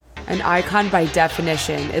An icon, by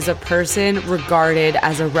definition, is a person regarded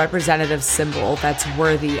as a representative symbol that's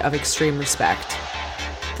worthy of extreme respect.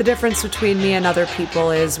 The difference between me and other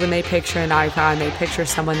people is when they picture an icon, they picture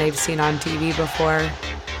someone they've seen on TV before.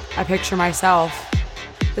 I picture myself.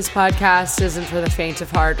 This podcast isn't for the faint of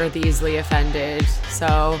heart or the easily offended.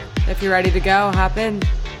 So if you're ready to go, hop in.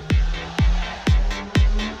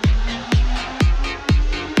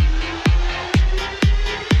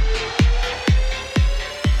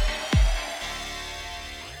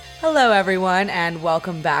 Hello, everyone, and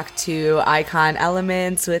welcome back to Icon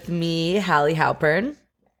Elements with me, Hallie Halpern.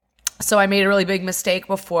 So I made a really big mistake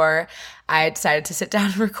before I decided to sit down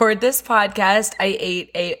and record this podcast. I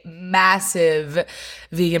ate a massive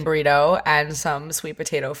vegan burrito and some sweet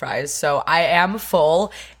potato fries. So I am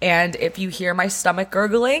full. And if you hear my stomach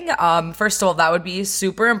gurgling, first of all, that would be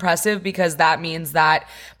super impressive because that means that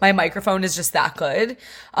my microphone is just that good.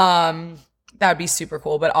 That would be super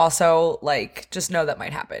cool. But also, just know that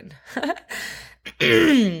might happen.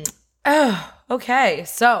 Oh, okay.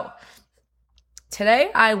 So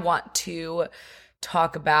today I want to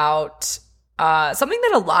talk about something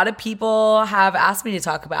that a lot of people have asked me to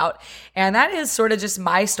talk about, and that is sort of just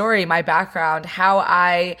my story, my background, how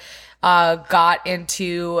I got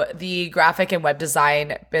into the graphic and web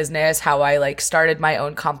design business, how I started my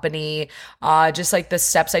own company, just the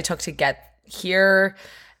steps I took to get here.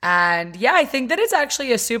 And yeah, I think that it's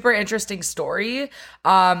actually a super interesting story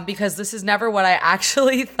because this is never what I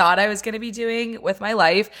actually thought I was going to be doing with my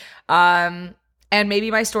life. And maybe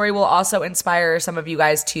my story will also inspire some of you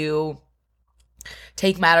guys to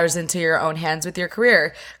take matters into your own hands with your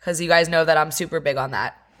career, because you guys know that I'm super big on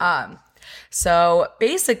that. So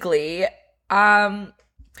basically,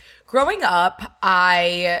 growing up,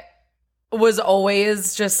 I was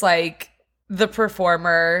always just the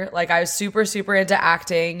performer. I was super, super into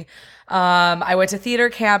acting. I went to theater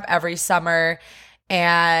camp every summer.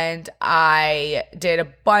 And I did a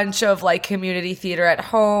bunch of community theater at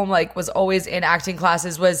home, was always in acting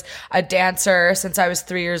classes, was a dancer since I was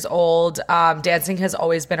 3 years old. Dancing has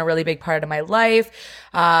always been a really big part of my life.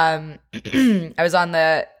 I was on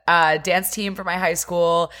the dance team for my high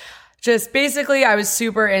school. Just basically, I was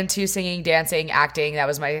super into singing, dancing, acting. That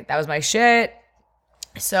was my shit.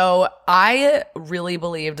 So I really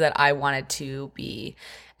believed that I wanted to be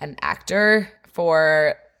an actor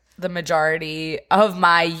for the majority of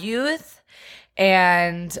my youth.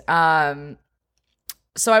 And so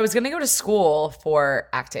I was going to go to school for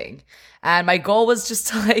acting. And my goal was just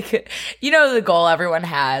to the goal everyone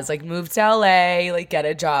has, move to LA, get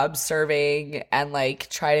a job serving and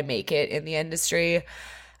try to make it in the industry.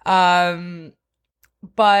 But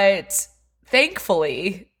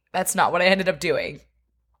thankfully, that's not what I ended up doing.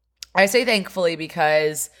 I say thankfully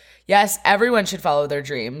because yes, everyone should follow their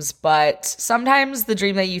dreams, but sometimes the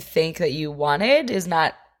dream that you think that you wanted is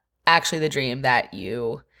not actually the dream that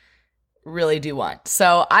you really do want.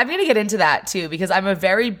 So I'm going to get into that too, because I'm a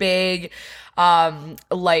very big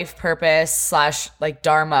life purpose /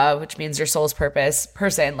 dharma, which means your soul's purpose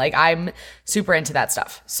person. I'm super into that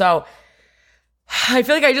stuff. So I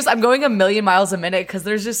feel I'm going a million miles a minute because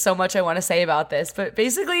there's just so much I want to say about this. But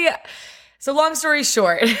basically, so long story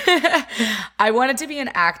short, I wanted to be an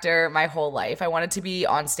actor my whole life. I wanted to be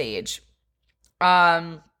on stage.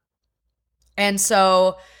 And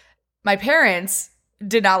so my parents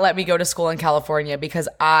did not let me go to school in California because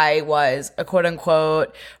I was a quote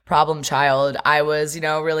unquote problem child. I was,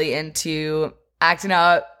 really into acting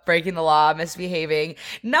up, breaking the law, misbehaving,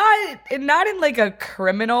 not in a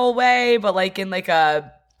criminal way, but in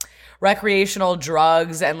a recreational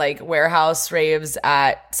drugs and warehouse raves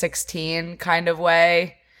at 16 kind of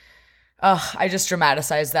way. I just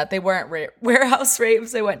dramatized that. They weren't warehouse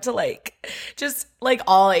raves. They went to just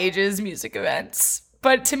all ages music events.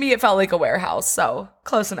 But to me, it felt like a warehouse. So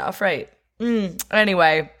close enough, right?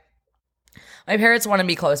 Anyway, my parents wanted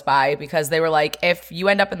me close by because they were if you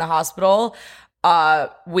end up in the hospital,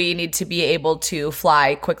 we need to be able to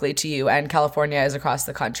fly quickly to you. And California is across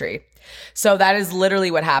the country. So that is literally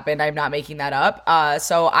what happened. I'm not making that up.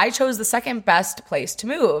 So I chose the second best place to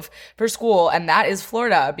move for school, and that is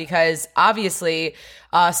Florida, because obviously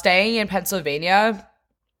staying in Pennsylvania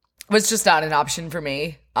was just not an option for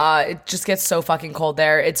me. It just gets so fucking cold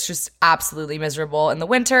there. It's just absolutely miserable in the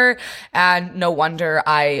winter. And no wonder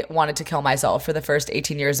I wanted to kill myself for the first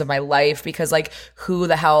 18 years of my life, because who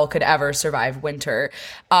the hell could ever survive winter?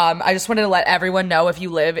 I just wanted to let everyone know, if you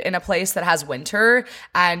live in a place that has winter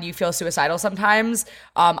and you feel suicidal sometimes,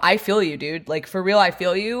 I feel you, dude. For real, I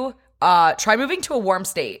feel you. Try moving to a warm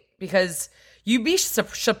state, because you'd be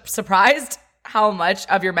surprised how much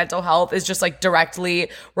of your mental health is just directly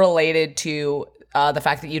related to the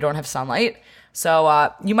fact that you don't have sunlight.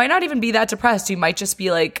 So you might not even be that depressed. You might just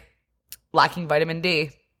be like lacking vitamin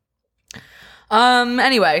D.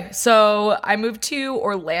 Anyway, so I moved to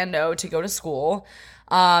Orlando to go to school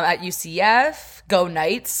at UCF, go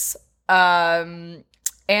Knights. And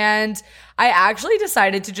I actually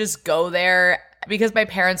decided to just go there because my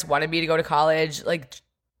parents wanted me to go to college. Like,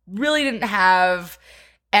 really didn't have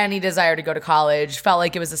any desire to go to college. Felt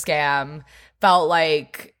like it was a scam. Felt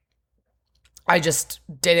like I just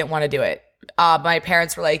didn't want to do it. My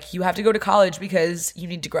parents were like, you have to go to college because you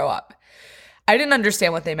need to grow up. I didn't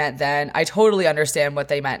understand what they meant then. I totally understand what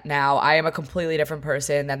they meant now. I am a completely different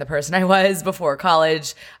person than the person I was before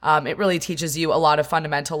college. It really teaches you a lot of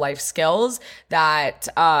fundamental life skills that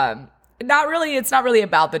it's not really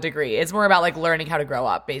about the degree. It's more about like learning how to grow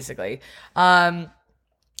up, basically.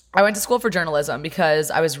 I went to school for journalism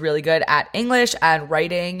because I was really good at English and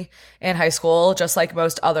writing in high school, just like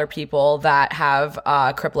most other people that have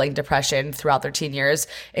crippling depression throughout their teen years.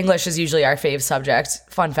 English is usually our fave subject.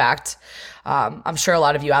 Fun fact. I'm sure a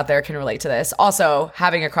lot of you out there can relate to this. Also,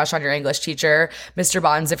 having a crush on your English teacher, Mr.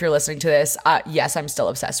 Bonds, if you're listening to this, yes, I'm still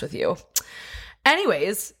obsessed with you.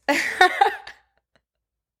 Anyways.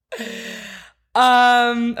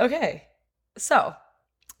 Okay. So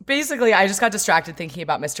basically, I just got distracted thinking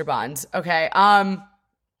about Mr. Bonds. Okay.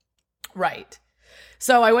 Right.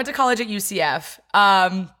 So I went to college at UCF.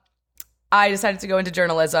 I decided to go into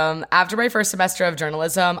journalism. After my first semester of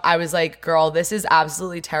journalism, I was like, girl, this is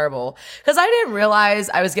absolutely terrible. Because I didn't realize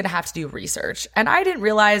I was going to have to do research. And I didn't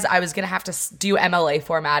realize I was going to have to do MLA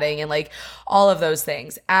formatting and like all of those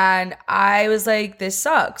things. And I was like, this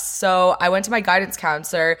sucks. So I went to my guidance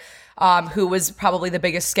counselor, who was probably the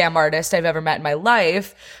biggest scam artist I've ever met in my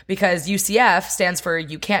life, because UCF stands for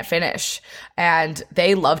you can't finish, and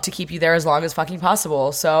they love to keep you there as long as fucking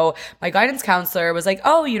possible. So my guidance counselor was like,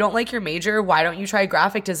 oh, you don't like your major? Why don't you try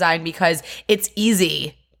graphic design? Because it's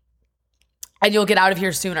easy and you'll get out of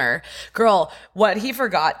here sooner. Girl, what he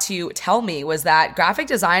forgot to tell me was that graphic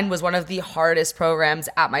design was one of the hardest programs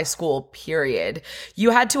at my school, period.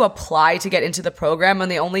 You had to apply to get into the program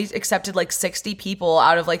and they only accepted like 60 people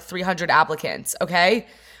out of like 300 applicants, okay?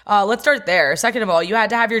 Let's start there. Second of all, you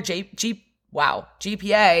had to have your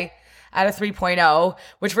GPA at a 3.0,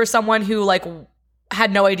 which for someone who like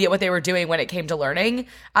had no idea what they were doing when it came to learning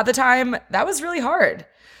at the time, that was really hard.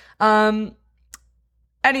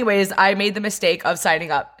 Anyways, I made the mistake of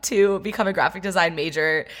signing up to become a graphic design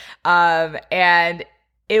major, and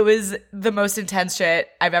it was the most intense shit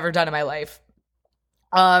I've ever done in my life.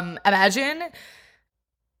 Imagine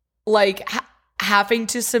like having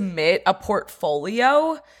to submit a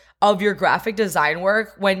portfolio of your graphic design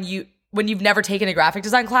work when you've never taken a graphic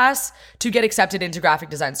design class to get accepted into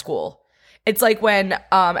graphic design school. It's like when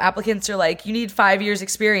applicants are like, you need 5 years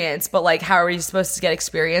experience, but like, how are you supposed to get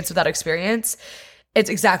experience without experience? It's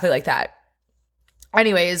exactly like that.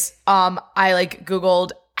 Anyways, I like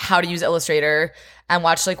Googled how to use Illustrator and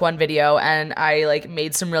watched like one video, and I like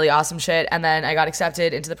made some really awesome shit, and then I got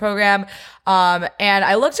accepted into the program. And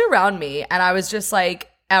I looked around me and I was just like,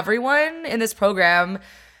 everyone in this program,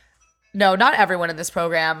 no, not everyone in this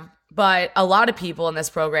program, but a lot of people in this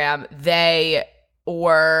program, they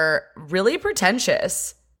were really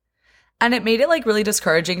pretentious. And it made it like really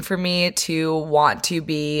discouraging for me to want to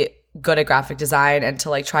be good at graphic design and to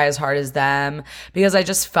like try as hard as them, because I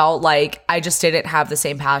just felt like I just didn't have the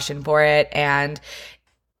same passion for it, and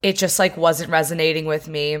it just like wasn't resonating with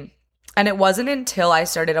me. And it wasn't until I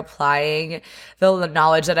started applying the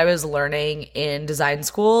knowledge that I was learning in design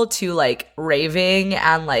school to like raving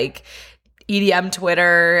and like EDM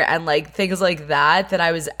Twitter and like things like that, that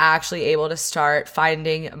I was actually able to start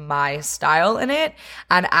finding my style in it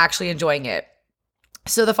and actually enjoying it.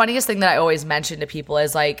 So the funniest thing that I always mention to people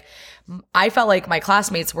is like, I felt like my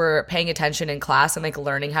classmates were paying attention in class and like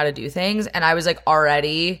learning how to do things. And I was like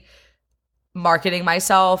already marketing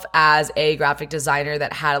myself as a graphic designer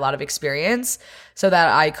that had a lot of experience so that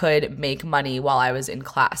I could make money while I was in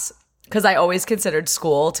class. Because I always considered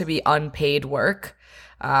school to be unpaid work,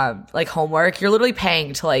 like homework. You're literally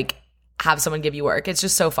paying to like have someone give you work. It's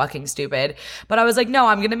just so fucking stupid. But I was like, no,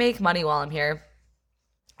 I'm going to make money while I'm here.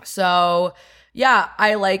 So yeah,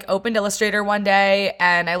 I like opened Illustrator one day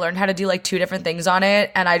and I learned how to do like 2 different things on it.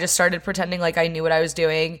 And I just started pretending like I knew what I was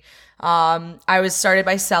doing. I was started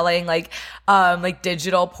by selling like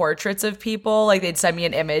digital portraits of people. Like they'd send me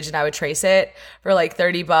an image and I would trace it for like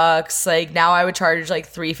 $30. Like now I would charge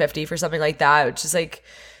like $3.50 for something like that, which is like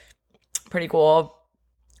pretty cool.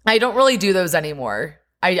 I don't really do those anymore.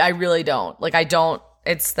 I really don't. Like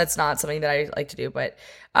that's not something that I like to do, but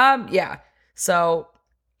yeah. So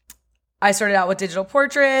I started out with digital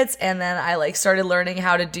portraits, and then I like started learning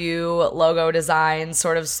how to do logo design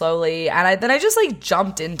sort of slowly. And then I just like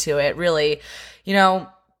jumped into it really. You know,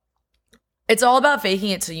 it's all about faking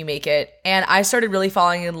it till you make it. And I started really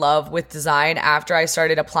falling in love with design after I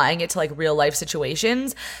started applying it to like real life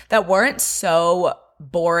situations that weren't so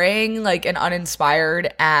boring, like, and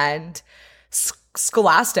uninspired and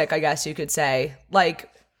scholastic, I guess you could say. Like,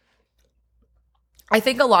 I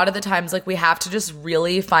think a lot of the times, like, we have to just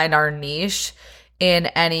really find our niche in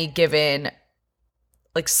any given,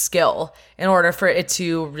 like, skill in order for it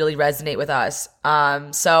to really resonate with us.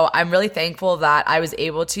 So I'm really thankful that I was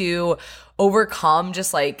able to overcome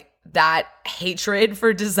just, like, that hatred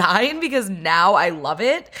for design because now I love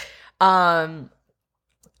it. And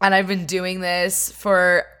I've been doing this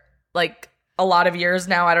for, like, a lot of years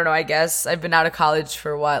now. I don't know, I guess. I've been out of college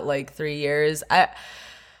for, what, like, 3 years? I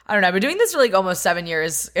don't know. I've been doing this for like almost 7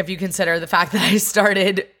 years if you consider the fact that I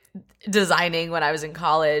started designing when I was in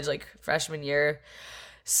college, like freshman year.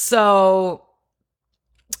 So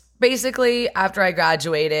basically, after I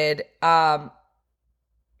graduated, I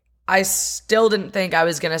still didn't think I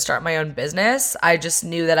was going to start my own business. I just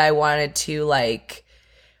knew that I wanted to like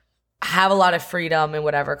have a lot of freedom in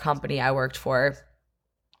whatever company I worked for.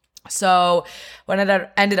 So what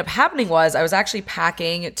ended up happening was I was actually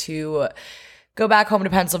packing to go back home to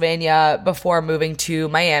Pennsylvania before moving to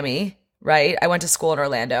Miami, right? I went to school in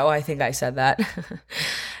Orlando. I think I said that.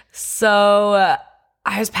 So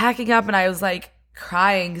I was packing up and I was like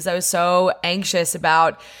crying because I was so anxious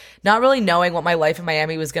about not really knowing what my life in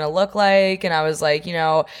Miami was going to look like. And I was like, you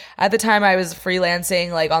know, at the time I was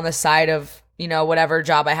freelancing like on the side of, you know, whatever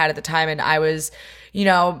job I had at the time. And I was, you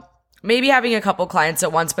know, maybe having a couple clients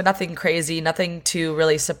at once, but nothing crazy, nothing to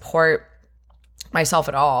really support myself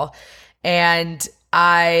at all. And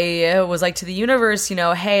I was like to the universe, you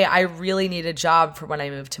know, hey, I really need a job for when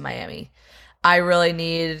I move to Miami. I really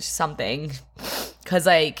need something because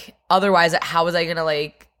like otherwise how was I going to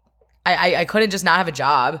like, I couldn't just not have a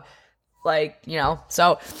job, like, you know.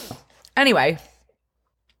 So anyway,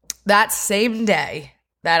 that same day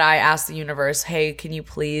that I asked the universe, hey, can you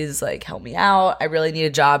please like help me out? I really need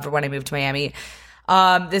a job for when I move to Miami.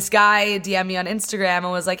 This guy DM'd me on Instagram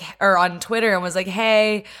and was like, or on Twitter and was like,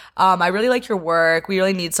 hey, I really like your work. We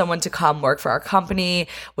really need someone to come work for our company.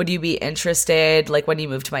 Would you be interested, like, when you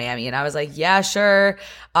move to Miami? And I was like, yeah, sure.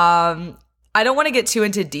 I don't want to get too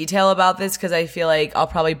into detail about this because I feel like I'll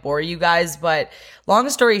probably bore you guys. But long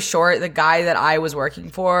story short, the guy that I was working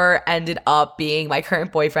for ended up being my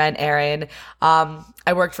current boyfriend, Aaron.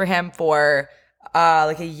 I worked for him for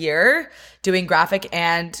like a year doing graphic,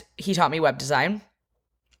 and he taught me web design.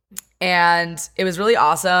 And it was really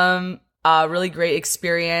awesome, really great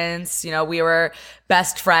experience. You know, we were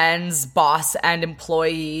best friends, boss and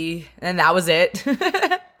employee, and that was it.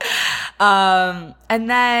 And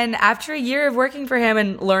then after a year of working for him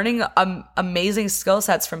and learning amazing skill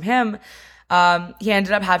sets from him, he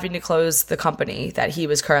ended up having to close the company that he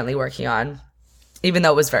was currently working on, even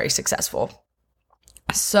though it was very successful.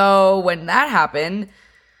 So when that happened,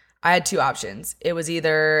 I had two options. It was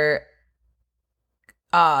either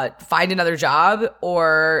find another job,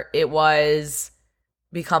 or it was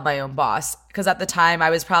become my own boss. Because at the time I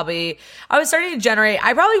was starting to generate,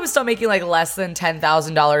 I probably was still making like less than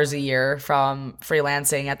 $10,000 a year from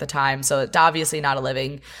freelancing at the time. So it's obviously not a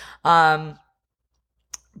living. But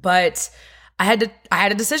I had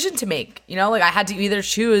a decision to make, you know, like I had to either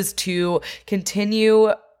choose to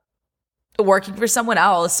continue working for someone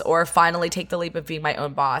else or finally take the leap of being my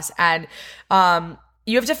own boss. And,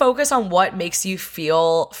 you have to focus on what makes you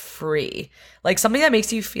feel free, like something that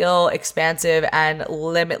makes you feel expansive and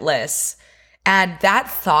limitless. And that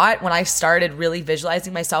thought, when I started really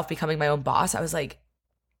visualizing myself becoming my own boss, I was like,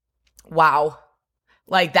 wow,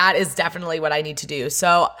 like that is definitely what I need to do.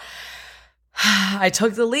 So I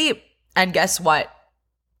took the leap, and guess what?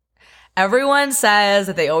 Everyone says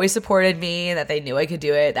that they always supported me, that they knew I could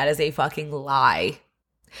do it. That is a fucking lie.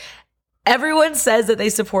 Everyone says that they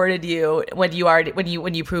supported you when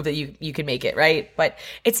you prove that you can make it, right? But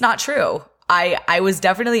it's not true. I was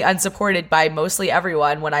definitely unsupported by mostly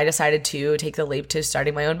everyone when I decided to take the leap to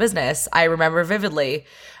starting my own business. I remember vividly.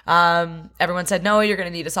 Everyone said, no, you're going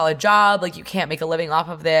to need a solid job. Like, you can't make a living off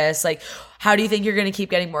of this. Like, how do you think you're going to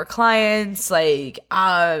keep getting more clients? Like,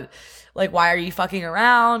 why are you fucking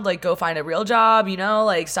around? Like, go find a real job, you know,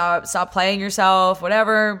 like stop playing yourself,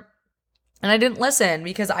 whatever. And I didn't listen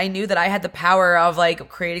because I knew that I had the power of like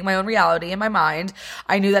creating my own reality in my mind.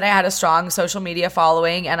 I knew that I had a strong social media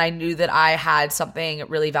following, and I knew that I had something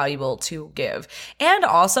really valuable to give. And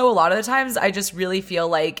also, a lot of the times I just really feel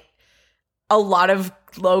like a lot of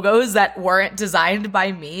logos that weren't designed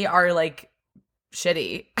by me are like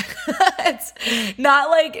shitty. It's not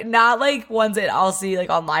like ones that I'll see like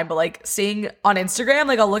online, but like seeing on Instagram,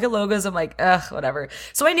 like I'll look at logos, I'm like, ugh, whatever.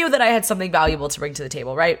 So I knew that I had something valuable to bring to the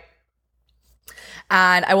table, right?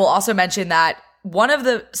 And I will also mention that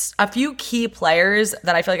a few key players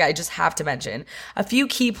that I feel like I just have to mention, a few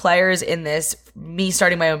key players in this, me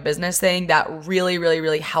starting my own business thing that really, really,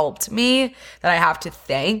 really helped me that I have to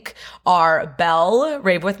thank are Belle,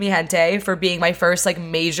 Rave With Me Gente, for being my first like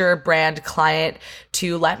major brand client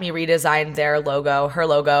to let me redesign her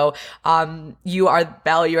logo. You are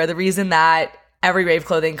the reason that every rave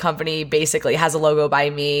clothing company basically has a logo by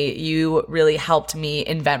me. You really helped me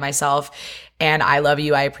invent myself. And I love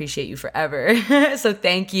you. I appreciate you forever. So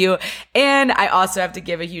thank you. And I also have to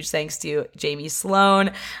give a huge thanks to Jamie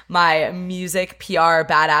Sloan, my music PR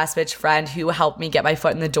badass bitch friend who helped me get my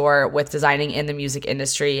foot in the door with designing in the music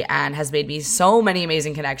industry and has made me so many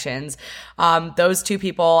amazing connections. Those two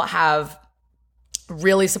people have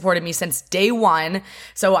really supported me since day one.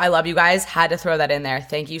 So I love you guys. Had to throw that in there.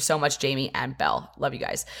 Thank you so much, Jamie and Belle. Love you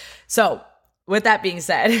guys. So with that being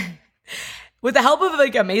said, with the help of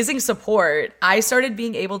like amazing support, I started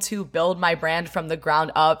being able to build my brand from the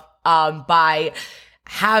ground up by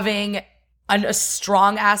having a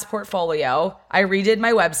strong ass portfolio. I redid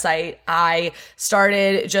my website. I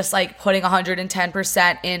started just like putting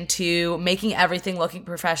 110% into making everything looking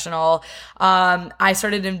professional. I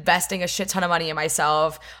started investing a shit ton of money in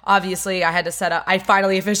myself. Obviously, I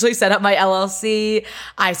finally officially set up my LLC.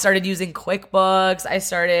 I started using QuickBooks. I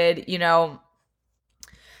started,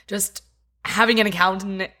 just having an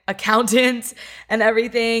accountant and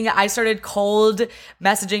everything. I started cold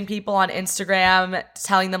messaging people on Instagram,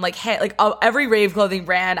 telling them like, hey, like every rave clothing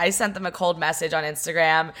brand, I sent them a cold message on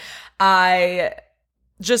Instagram. I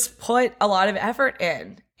just put a lot of effort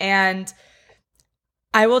in. And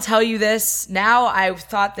I will tell you this now, I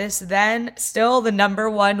thought this then, still the number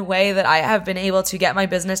one way that I have been able to get my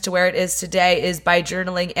business to where it is today is by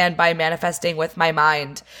journaling and by manifesting with my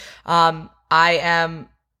mind.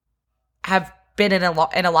 Have been in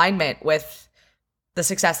alignment with the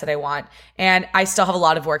success that I want. And I still have a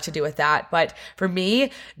lot of work to do with that. But for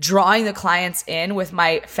me, drawing the clients in with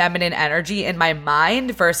my feminine energy in my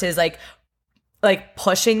mind versus like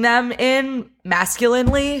pushing them in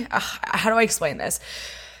masculinely. How do I explain this?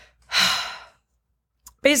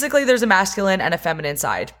 Basically, there's a masculine and a feminine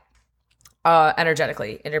side.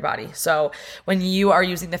 Energetically in your body. So when you are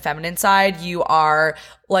using the feminine side, you are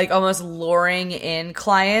like almost luring in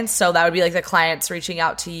clients. So that would be like the clients reaching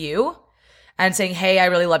out to you and saying, hey, I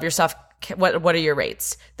really love your stuff. What are your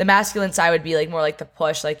rates? The masculine side would be like more like the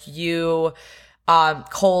push, like you,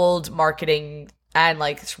 cold marketing and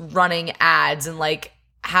like running ads and like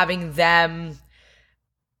having them,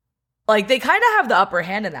 like they kind of have the upper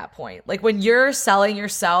hand in that point. Like when you're selling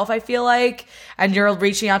yourself, I feel like, and you're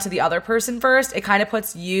reaching out to the other person first, it kind of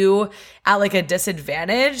puts you at like a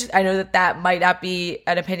disadvantage. I know that might not be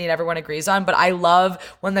an opinion everyone agrees on, but I love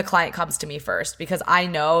when the client comes to me first because I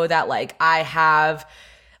know that like I have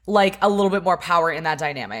like a little bit more power in that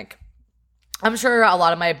dynamic. I'm sure a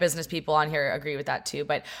lot of my business people on here agree with that too.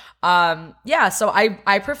 But yeah, so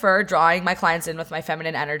I prefer drawing my clients in with my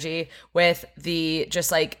feminine energy, with the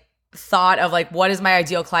just like thought of like, what is my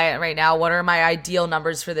ideal client right now? What are my ideal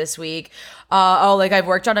numbers for this week? Like I've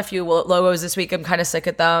worked on a few logos this week. I'm kind of sick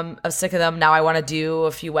of them. Now I want to do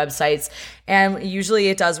a few websites, and usually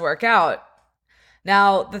it does work out.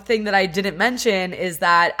 Now, the thing that I didn't mention is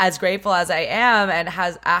that as grateful as I am and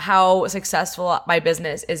how successful my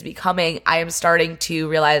business is becoming, I am starting to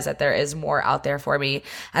realize that there is more out there for me.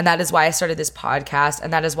 And that is why I started this podcast.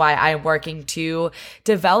 And that is why I am working to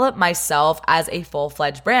develop myself as a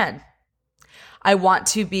full-fledged brand. I want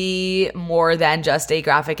to be more than just a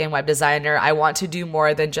graphic and web designer. I want to do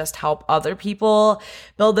more than just help other people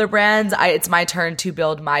build their brands. It's my turn to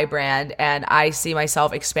build my brand, and I see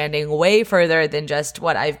myself expanding way further than just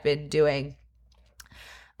what I've been doing.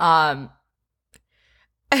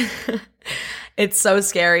 It's so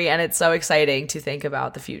scary and it's so exciting to think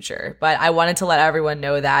about the future. But I wanted to let everyone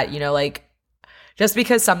know that, like, just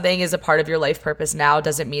because something is a part of your life purpose now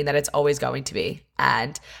doesn't mean that it's always going to be.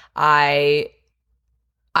 And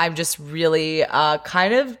I'm just really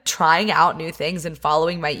kind of trying out new things and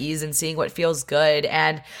following my ease and seeing what feels good.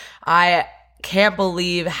 And I can't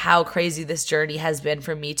believe how crazy this journey has been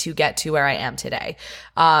for me to get to where I am today.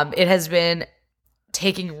 It has been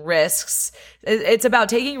taking risks. It's about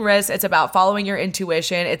taking risks. It's about following your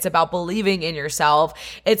intuition. It's about believing in yourself.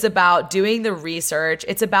 It's about doing the research.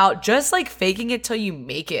 It's about just like faking it till you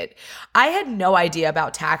make it. I had no idea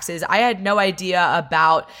about taxes. I had no idea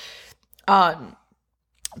about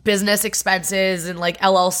business expenses and like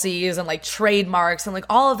LLCs and like trademarks and like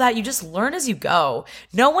all of that. You just learn as you go.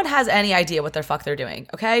 No one has any idea what the fuck they're doing,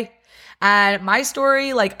 okay? And my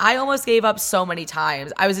story, like, I almost gave up so many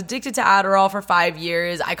times. I was addicted to Adderall for 5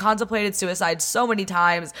 years. I contemplated suicide so many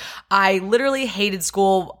times. I literally hated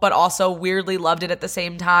school, but also weirdly loved it at the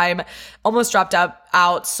same time. Almost dropped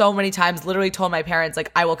out so many times. Literally told my parents,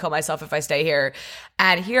 like, I will kill myself if I stay here.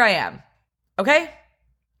 And here I am. Okay?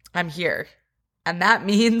 I'm here. And that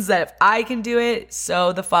means that if I can do it,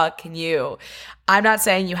 so the fuck can you. I'm not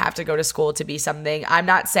saying you have to go to school to be something. I'm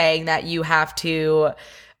not saying that you have to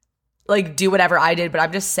like do whatever I did, but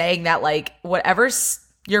I'm just saying that like whatever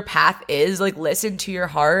your path is, like listen to your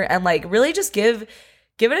heart and like really just give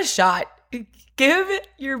it a shot. Give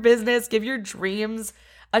your business, give your dreams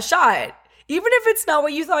a shot. Even if it's not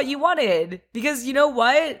what you thought you wanted. Because you know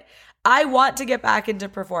what? I want to get back into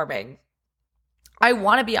performing. I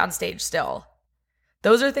want to be on stage still.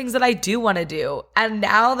 Those are things that I do want to do. And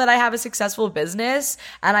now that I have a successful business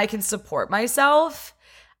and I can support myself,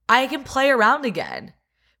 I can play around again.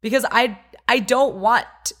 Because I don't want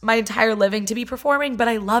my entire living to be performing, but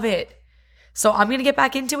I love it. So I'm going to get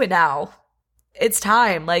back into it now. It's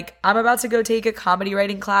time. Like, I'm about to go take a comedy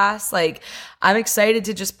writing class. Like, I'm excited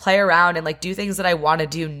to just play around and like do things that I want to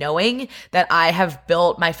do, knowing that I have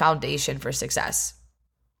built my foundation for success.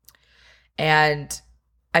 And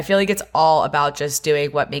I feel like it's all about just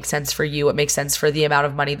doing what makes sense for you, what makes sense for the amount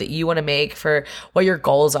of money that you want to make, for what your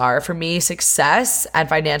goals are. For me, success and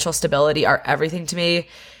financial stability are everything to me.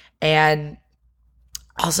 And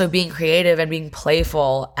also being creative and being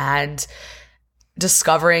playful and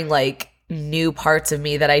discovering like new parts of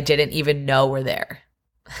me that I didn't even know were there.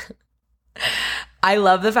 I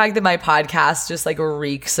love the fact that my podcast just like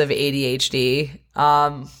reeks of ADHD.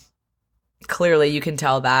 Clearly you can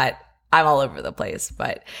tell that I'm all over the place,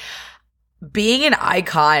 but being an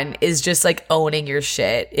icon is just like owning your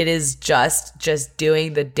shit. It is just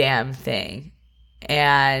doing the damn thing.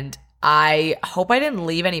 And I hope I didn't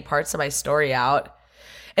leave any parts of my story out.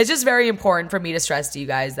 It's just very important for me to stress to you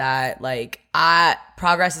guys that like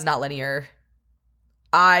progress is not linear.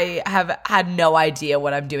 I have had no idea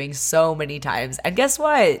what I'm doing so many times. And guess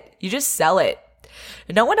what? You just sell it.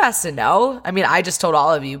 No one has to know. I mean, I just told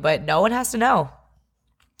all of you, but no one has to know.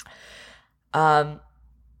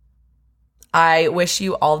 I wish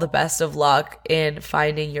you all the best of luck in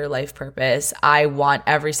finding your life purpose. I want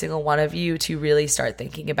every single one of you to really start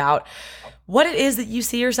thinking about what it is that you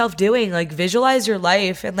see yourself doing. Like, visualize your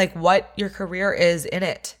life and like what your career is in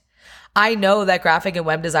it. I know that graphic and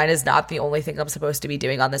web design is not the only thing I'm supposed to be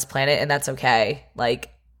doing on this planet, and that's okay. Like,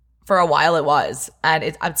 for a while it was, and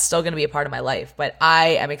it's still going to be a part of my life, but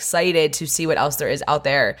I am excited to see what else there is out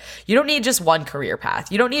there. You don't need just one career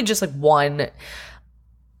path. You don't need just like one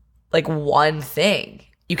thing.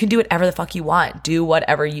 You can do whatever the fuck you want. Do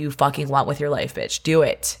whatever you fucking want with your life, bitch. Do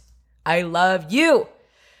it. I love you.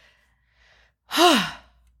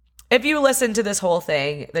 If you listen to this whole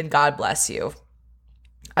thing, then God bless you.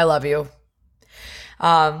 I love you.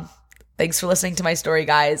 Thanks for listening to my story,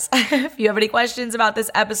 guys. If you have any questions about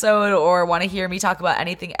this episode or want to hear me talk about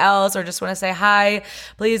anything else or just want to say hi,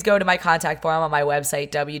 please go to my contact form on my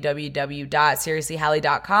website,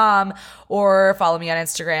 www.seriouslyhallie.com, or follow me on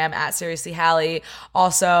Instagram at seriouslyhallie.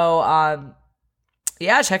 Also,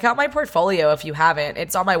 check out my portfolio if you haven't.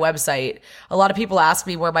 It's on my website. A lot of people ask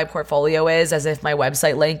me where my portfolio is, as if my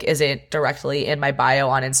website link isn't directly in my bio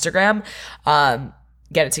on Instagram.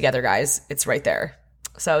 Get it together, guys. It's right there.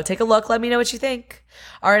 So take a look. Let me know what you think.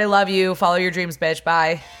 All right, I love you. Follow your dreams, bitch.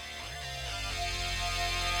 Bye.